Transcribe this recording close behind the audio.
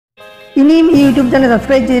ഇനിയും ഈ YouTube channel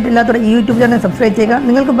subscribe ചെയ്തിട്ടില്ലാത്തവർ ഈ യൂട്യൂബ് ചാനൽ സബ്സ്ക്രൈബ് ചെയ്യുക.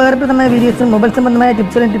 നിങ്ങൾക്ക് ഉപകാരപ്രദമായ വീഡിയോസും മൊബൈൽ സംബന്ധമായ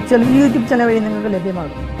ടിപ്സുകളും ഈ യൂട്യൂബ് ചാനൽ വഴി നിങ്ങൾക്ക്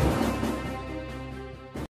ലഭ്യമാകും.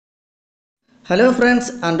 ഹലോ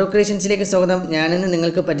ഫ്രണ്ട്സ്, ആൻഡ്രോ ക്രിയേഷൻസിലേക്ക് സ്വാഗതം. ഞാനിന്ന്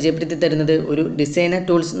നിങ്ങൾക്ക് പരിചയപ്പെടുത്തി തരുന്നത് ഒരു ഡിസൈനർ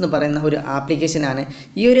ടൂൾസ് എന്ന് പറയുന്ന ഒരു ആപ്ലിക്കേഷനാണ്.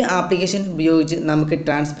 ഈ ഒരു ആപ്ലിക്കേഷൻ ഉപയോഗിച്ച് നമുക്ക്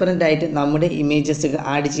ട്രാൻസ്പെറൻ്റ് ആയിട്ട് നമ്മുടെ ഇമേജസ്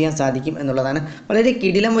ആഡ് ചെയ്യാൻ സാധിക്കും എന്നുള്ളതാണ്. വളരെ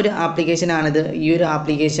കിടിലം ഒരു ആപ്ലിക്കേഷനാണിത്. ഈ ഒരു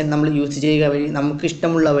ആപ്ലിക്കേഷൻ നമ്മൾ യൂസ് ചെയ്യുക വഴി നമുക്ക്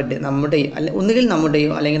ഇഷ്ടമുള്ളവരുടെ ഒന്നുകിൽ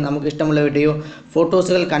നമ്മുടെയോ അല്ലെങ്കിൽ നമുക്ക് ഇഷ്ടമുള്ളവരുടെയോ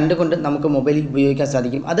ഫോട്ടോസുകൾ കണ്ടുകൊണ്ട് നമുക്ക് മൊബൈലിൽ ഉപയോഗിക്കാൻ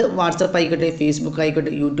സാധിക്കും. അത് വാട്സപ്പ് ആയിക്കോട്ടെ, ഫേസ്ബുക്ക്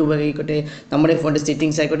ആയിക്കോട്ടെ, യൂട്യൂബ് ആയിക്കോട്ടെ, നമ്മുടെ ഫോണിൻ്റെ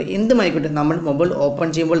സെറ്റിങ്സ് ആയിക്കോട്ടെ, എന്തുമായിക്കോട്ടെ, നമ്മൾ മൊബൈൽ ഓപ്പൺ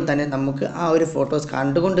ചെയ്യുമ്പോൾ തന്നെ നമുക്ക് ആ ഒരു ഫോട്ടോസ്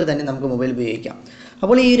കണ്ടുകൊണ്ട് തന്നെ നമുക്ക് മൊബൈൽ ഉപയോഗിക്കാം.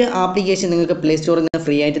 അപ്പോൾ ഈ ഒരു ആപ്ലിക്കേഷൻ നിങ്ങൾക്ക് പ്ലേ സ്റ്റോറിൽ നിന്ന്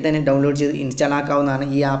ഫ്രീ ആയിട്ട് തന്നെ ഡൗൺലോഡ് ചെയ്ത് ഇൻസ്റ്റാൾ ആക്കാവുന്നതാണ്.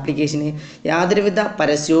 ഈ ആപ്ലിക്കേഷന് യാതൊരുവിധ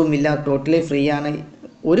പരസ്യവുമില്ല, ടോട്ടലി ഫ്രീ ആണ്.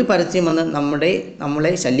 ഒരു പരസ്യം വന്ന്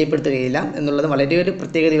നമ്മളെ ശല്യപ്പെടുത്തുകയില്ല എന്നുള്ളത് വളരെ ഒരു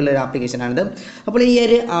പ്രത്യേകതയുള്ള ഒരു ആപ്ലിക്കേഷനാണിത്. അപ്പോൾ ഈ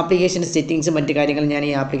ഒരു ആപ്ലിക്കേഷൻ്റെ സെറ്റിങ്സും മറ്റു കാര്യങ്ങളും ഞാൻ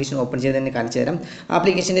ഈ ആപ്ലിക്കേഷൻ ഓപ്പൺ ചെയ്ത് തന്നെ കാണിച്ചു തരാം.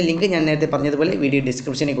 ആപ്ലിക്കേഷൻ്റെ ലിങ്ക് ഞാൻ നേരത്തെ പറഞ്ഞതുപോലെ വീഡിയോ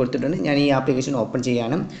ഡിസ്ക്രിപ്ഷനിൽ കൊടുത്തിട്ടുണ്ട്. ഞാൻ ഈ ആപ്ലിക്കേഷൻ ഓപ്പൺ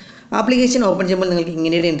ചെയ്യാണ്. ആപ്ലിക്കേഷൻ ഓപ്പൺ ചെയ്യുമ്പോൾ നിങ്ങൾക്ക്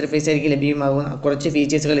ഇങ്ങനെയൊരു ഇൻ്റർഫേസ് ആയിരിക്കും ലഭ്യമാകും. കുറച്ച്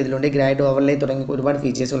ഫീച്ചേഴ്സുകൾ ഇതിലുണ്ട്, ഗ്രാഡ് ഓവർലേ തുടങ്ങി ഒരുപാട്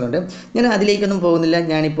ഫീച്ചേഴ്സുകളുണ്ട്. ഞാൻ അതിലേക്കൊന്നും പോകുന്നില്ല.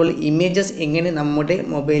 ഞാനിപ്പോൾ ഇമേജസ് എങ്ങനെ നമ്മുടെ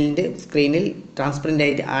മൊബൈലിൻ്റെ സ്ക്രീനിൽ ട്രാൻസ്പെറൻ്റ്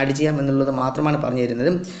ആയിട്ട് ആഡ് ചെയ്യാം എന്നുള്ളത് മാത്രമാണ് പറഞ്ഞു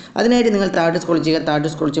തരുന്നത്. അതിനായിട്ട് നിങ്ങൾ താഴോട്ട് സ്ക്രോൾ ചെയ്യുക. താഴോട്ട്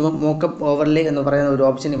സ്ക്രോൾ ചെയ്യുമ്പോൾ മോക്കപ്പ് ഓവർലേ എന്ന് പറയുന്ന ഒരു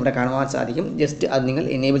ഓപ്ഷൻ ഇവിടെ കാണുവാൻ സാധിക്കും. ജസ്റ്റ് അത് നിങ്ങൾ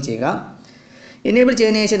എനേബിൾ ചെയ്യുക. എനേബിൾ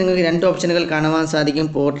ചെയ്തതിനു ശേഷം നിങ്ങൾക്ക് രണ്ട് ഓപ്ഷനുകൾ കാണുവാൻ സാധിക്കും,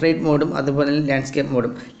 പോർട്രേറ്റ് മോഡും അതുപോലെ തന്നെ ലാൻഡ്സ്കേപ്പ്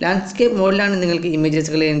മോഡും. ലാൻഡ്സ്കേപ്പ് മോഡിലാണ് നിങ്ങൾക്ക്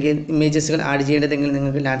ഇമേജസുകൾ ആഡ് ചെയ്യേണ്ടതെങ്കിൽ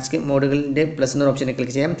നിങ്ങൾക്ക് ലാൻഡ്സ്കേപ്പ് മോഡുകളിൻ്റെ പ്ലസ് എന്ന ഓപ്ഷനിൽ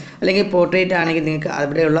ക്ലിക്ക് ചെയ്യാം. അല്ലെങ്കിൽ പോർട്രേറ്റ് ആണെങ്കിൽ നിങ്ങൾക്ക്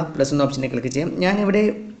അവിടെയുള്ള പ്ലസ് എന്ന ഓപ്ഷനിൽ ക്ലിക്ക് ചെയ്യാം. ഞാനിവിടെ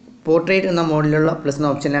പോർട്രേറ്റ് എന്ന മോഡലുള്ള പ്ലസ് എന്ന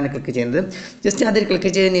ഓപ്ഷനിലാണ് ക്ലിക്ക് ചെയ്യുന്നത്. ജസ്റ്റ് അതിൽ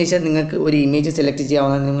ക്ലിക്ക് ചെയ്തതിന് ശേഷം നിങ്ങൾക്ക് ഒരു ഇമേജ് സെലക്ട്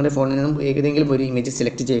ചെയ്യാവുന്ന നിങ്ങളുടെ ഫോണിൽ നിന്നും ഏതെങ്കിലും ഒരു ഇമേജ്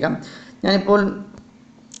സെലക്ട് ചെയ്യുക. ഞാനിപ്പോൾ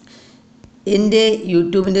എൻ്റെ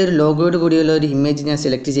യൂട്യൂബിൻ്റെ ഒരു ലോഗോയോട് കൂടിയുള്ള ഒരു ഇമേജ് ഞാൻ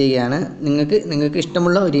സെലക്ട് ചെയ്യുകയാണ്. നിങ്ങൾക്ക്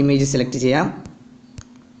ഇഷ്ടമുള്ള ഒരു ഇമേജ് സെലക്ട് ചെയ്യാം.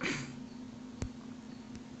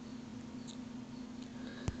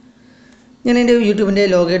 ഞാൻ എൻ്റെ യൂട്യൂബിൻ്റെ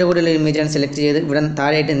ലോഗോയുടെ കൂടെയുള്ള ഇമേജാണ് സെലക്ട് ചെയ്ത് ഇവിടെ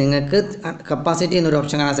താഴെയായിട്ട് നിങ്ങൾക്ക് കപ്പാസിറ്റി എന്നൊരു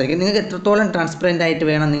ഓപ്ഷൻ കാണാൻ സാധിക്കും. നിങ്ങൾക്ക് എത്രത്തോളം ട്രാൻസ്പെറൻ്റ് ആയിട്ട്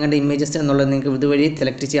വേണം നിങ്ങളുടെ ഇമേജസ് എന്നുള്ളത് നിങ്ങൾക്ക് ഇതുവഴി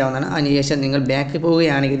സെലക്ട് ചെയ്യാവുന്നതാണ്. അതിനുശേഷം നിങ്ങൾ ബാക്ക്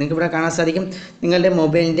പോവുകയാണെങ്കിൽ നിങ്ങൾക്ക് ഇവിടെ കാണാൻ സാധിക്കും നിങ്ങളുടെ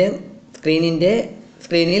മൊബൈലിൻ്റെ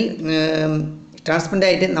സ്ക്രീനിൽ ട്രാൻസ്പെറൻ്റ്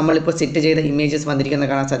ആയിട്ട് നമ്മളിപ്പോൾ സെറ്റ് ചെയ്ത ഇമേജസ് വന്നിരിക്കുന്നത്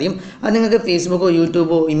കാണാൻ സാധിക്കും. അത് നിങ്ങൾക്ക് ഫേസ്ബുക്കോ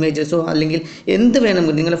യൂട്യൂബോ ഇമേജസോ അല്ലെങ്കിൽ എന്ത്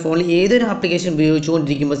വേണമെങ്കിലും നിങ്ങളുടെ ഫോണിൽ ഏതൊരു ആപ്ലിക്കേഷൻ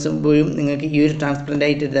ഉപയോഗിച്ചുകൊണ്ടിരിക്കുമ്പോഴും നിങ്ങൾക്ക് ഈ ഒരു ട്രാൻസ്പെറൻ്റ്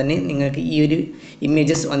ആയിട്ട് തന്നെ നിങ്ങൾക്ക് ഈ ഒരു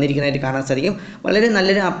ഇമേജസ് വന്നിരിക്കുന്നതായിട്ട് കാണാൻ സാധിക്കും. വളരെ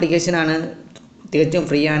നല്ലൊരു ആപ്ലിക്കേഷനാണ്, തികച്ചും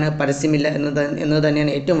ഫ്രീ ആണ്, പരസ്യമില്ല എന്നത്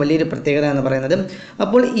തന്നെയാണ് ഏറ്റവും വലിയൊരു പ്രത്യേകത എന്ന് പറയുന്നത്.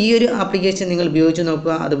 അപ്പോൾ ഈ ഒരു ആപ്ലിക്കേഷൻ നിങ്ങൾ ഉപയോഗിച്ച്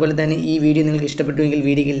നോക്കുക. അതുപോലെ തന്നെ ഈ വീഡിയോ നിങ്ങൾക്ക് ഇഷ്ടപ്പെട്ടുവെങ്കിൽ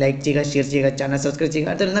വീഡിയോയിൽ ലൈക്ക് ചെയ്യുക, ഷെയർ ചെയ്യുക, ചാനൽ സബ്സ്ക്രൈബ് ചെയ്യുക.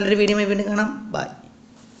 അടുത്തൊരു നല്ലൊരു വീഡിയോയുമായി വീണ്ടും കാണാം. ബൈ.